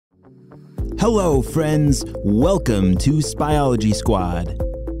Hello, friends. Welcome to Spyology Squad.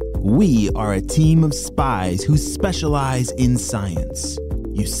 We are a team of spies who specialize in science.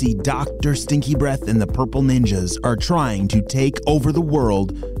 You see, Dr. Stinky Breath and the Purple Ninjas are trying to take over the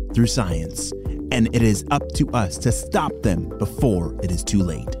world through science, and it is up to us to stop them before it is too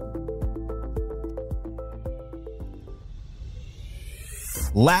late.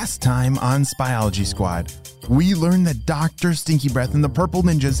 Last time on Spyology Squad, we learned that Dr. Stinky Breath and the Purple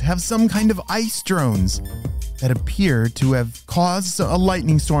Ninjas have some kind of ice drones that appear to have caused a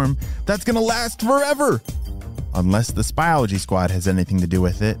lightning storm that's going to last forever. Unless the Spyology Squad has anything to do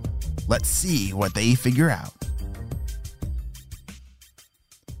with it. Let's see what they figure out.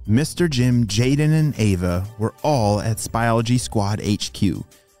 Mr. Jim, Jaden, and Ava were all at Spyology Squad HQ.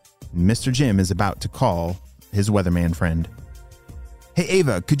 Mr. Jim is about to call his weatherman friend. Hey,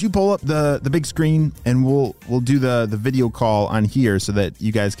 Ava, could you pull up the big screen and we'll do the video call on here so that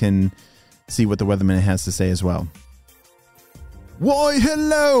you guys can see what the weatherman has to say as well. Why,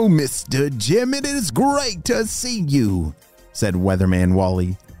 hello, Mr. Jim. It is great to see you, said Weatherman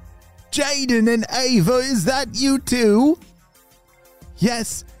Wally. Jaden and Ava, is that you too?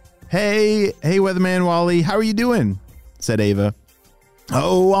 Yes. Hey, Weatherman Wally, how are you doing? Said Ava.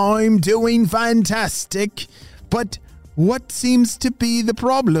 Oh, I'm doing fantastic, but what seems to be the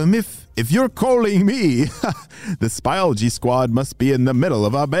problem if you're calling me? The Spyology Squad must be in the middle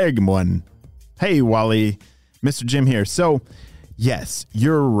of a big one. Hey, Wally, Mr. Jim here. So, yes,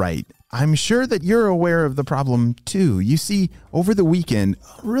 you're right. I'm sure that you're aware of the problem too. You see, over the weekend,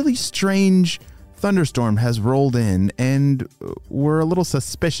 a really strange thunderstorm has rolled in and we're a little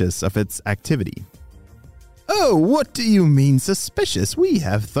suspicious of its activity. Oh, what do you mean suspicious? We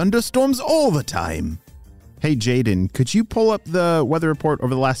have thunderstorms all the time. Hey, Jaden, could you pull up the weather report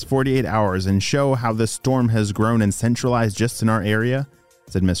over the last 48 hours and show how this storm has grown and centralized just in our area?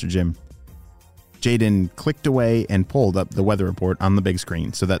 Said Mr. Jim. Jaden clicked away and pulled up the weather report on the big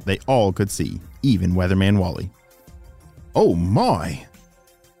screen so that they all could see, even Weatherman Wally. Oh my,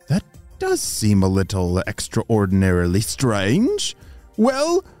 that does seem a little extraordinarily strange.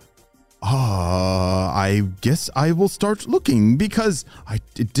 Well, I guess I will start looking because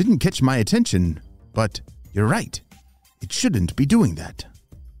it didn't catch my attention, but you're right. It shouldn't be doing that.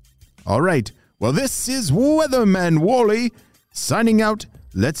 All right. Well, this is Weatherman Wally signing out.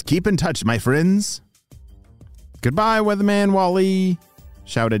 Let's keep in touch, my friends. Goodbye, Weatherman Wally,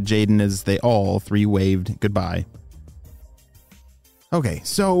 shouted Jaden as they all three waved goodbye. Okay,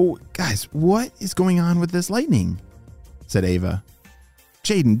 so, guys, what is going on with this lightning? Said Ava.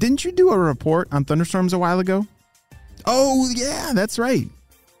 Jaden, didn't you do a report on thunderstorms a while ago? Oh, yeah, that's right.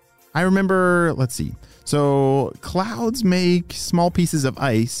 I remember, let's see. So, clouds make small pieces of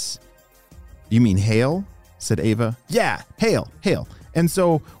ice. You mean hail? Said Ava. Yeah, hail. And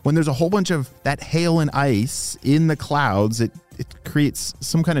so when there's a whole bunch of that hail and ice in the clouds, it creates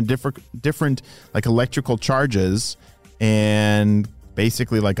some kind of different like electrical charges and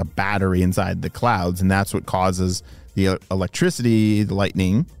basically like a battery inside the clouds. And that's what causes the electricity, the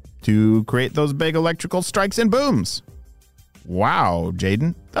lightning, to create those big electrical strikes and booms. Wow,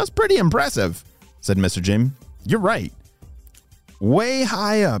 Jaden, that's pretty impressive, said Mr. Jim. You're right. Way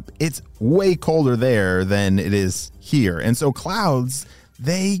high up, it's way colder there than it is here. And so clouds,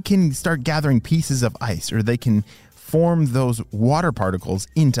 they can start gathering pieces of ice, or they can form those water particles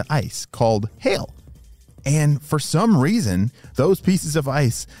into ice called hail. And for some reason, those pieces of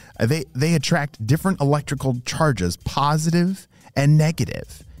ice, they attract different electrical charges, positive and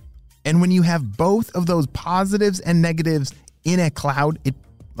negative. And when you have both of those positives and negatives in a cloud, it,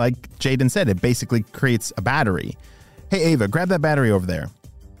 like Jaden said, it basically creates a battery. Hey, Ava, grab that battery over there.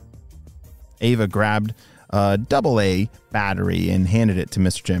 Ava grabbed a AA battery and handed it to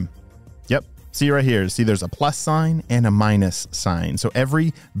Mr. Jim. Yep. See right here. See, there's a plus sign and a minus sign. So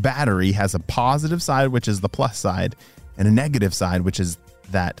every battery has a positive side, which is the plus side, and a negative side, which is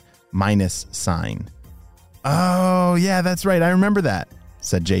that minus sign. Oh, yeah, that's right. I remember that,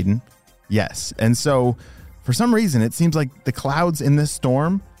 said Jaden. Yes. And so for some reason, it seems like the clouds in this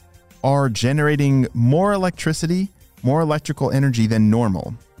storm are generating more electricity, more electrical energy than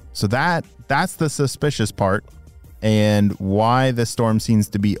normal. So that's the suspicious part and why the storm seems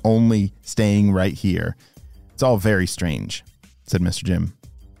to be only staying right here. It's all very strange, said Mr. Jim.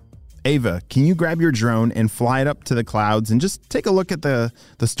 Ava, can you grab your drone and fly it up to the clouds and just take a look at the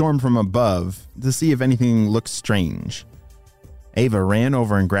storm from above to see if anything looks strange? Ava ran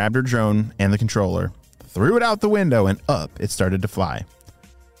over and grabbed her drone and the controller, threw it out the window, and up it started to fly.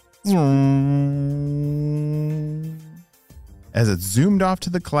 As it zoomed off to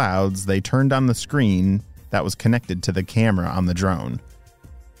the clouds, they turned on the screen that was connected to the camera on the drone.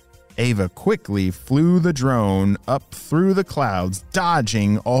 Ava quickly flew the drone up through the clouds,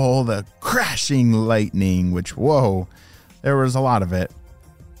 dodging all the crashing lightning, which, whoa, there was a lot of it.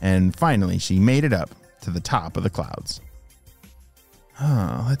 And finally, she made it up to the top of the clouds.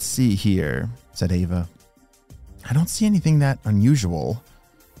 Oh, let's see here, said Ava. I don't see anything that unusual.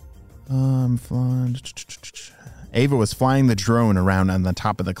 Ava was flying the drone around on the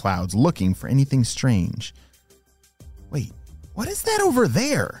top of the clouds, looking for anything strange. Wait, what is that over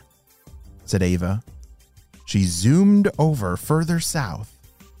there? Said Ava. She zoomed over further south.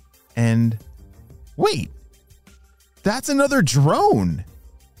 And wait, that's another drone.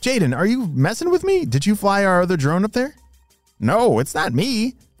 Jaden, are you messing with me? Did you fly our other drone up there? No, it's not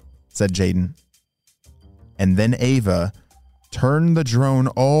me, said Jaden. And then Ava turned the drone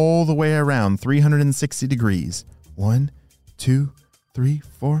all the way around 360 degrees. 1, 2, 3,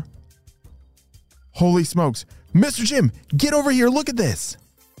 4. Holy smokes. Mr. Jim, get over here. Look at this.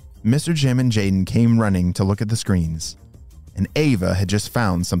 Mr. Jim and Jaden came running to look at the screens. And Ava had just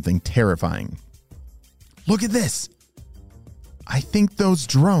found something terrifying. Look at this. I think those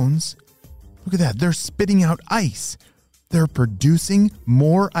drones, look at that. They're spitting out ice. They're producing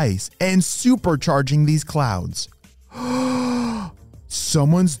more ice and supercharging these clouds.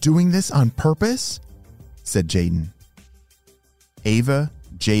 Someone's doing this on purpose? Said Jaden. Ava,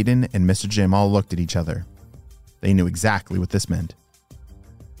 Jaden, and Mr. Jim all looked at each other. They knew exactly what this meant.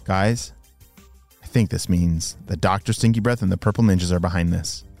 Guys, I think this means that Dr. Stinky Breath and the Purple Ninjas are behind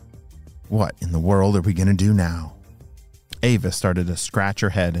this. What in the world are we going to do now? Ava started to scratch her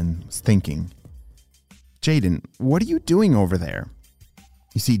head and was thinking. Jaden, what are you doing over there?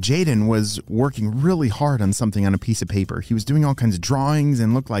 You see, Jaden was working really hard on something on a piece of paper. He was doing all kinds of drawings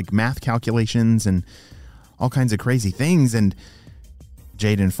and looked like math calculations and all kinds of crazy things. And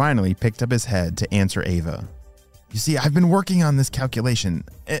Jaden finally picked up his head to answer Ava. You see, I've been working on this calculation.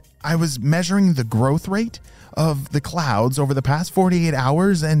 I was measuring the growth rate of the clouds over the past 48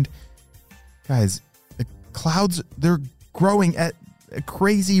 hours. And guys, the clouds, they're growing at a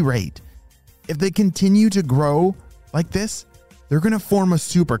crazy rate. If they continue to grow like this, they're going to form a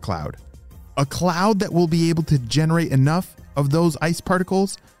super cloud. A cloud that will be able to generate enough of those ice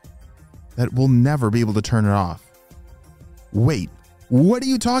particles that we'll never be able to turn it off. Wait, what are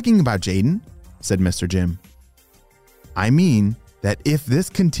you talking about, Jaden? Said Mr. Jim. I mean that if this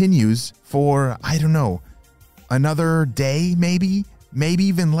continues for, I don't know, another day, maybe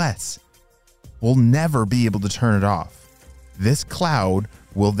even less, we'll never be able to turn it off. This cloud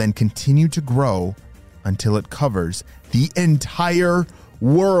will then continue to grow until it covers the entire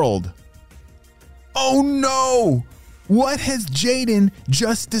world. Oh no! What has Jaden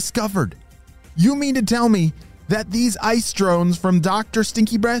just discovered? You mean to tell me that these ice drones from Dr.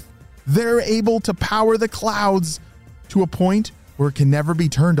 Stinky Breath, they're able to power the clouds to a point where it can never be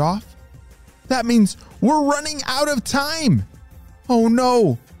turned off? That means we're running out of time. Oh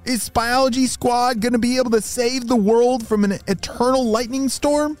no! Is Spyology Squad going to be able to save the world from an eternal lightning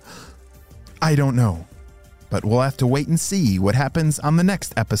storm? I don't know, but we'll have to wait and see what happens on the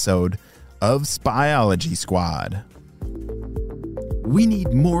next episode of Spyology Squad. We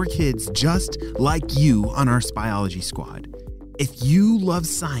need more kids just like you on our Spyology Squad. If you love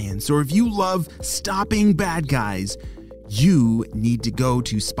science or if you love stopping bad guys, you need to go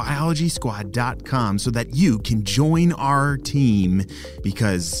to SpyologySquad.com so that you can join our team,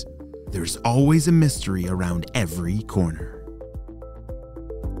 because there's always a mystery around every corner.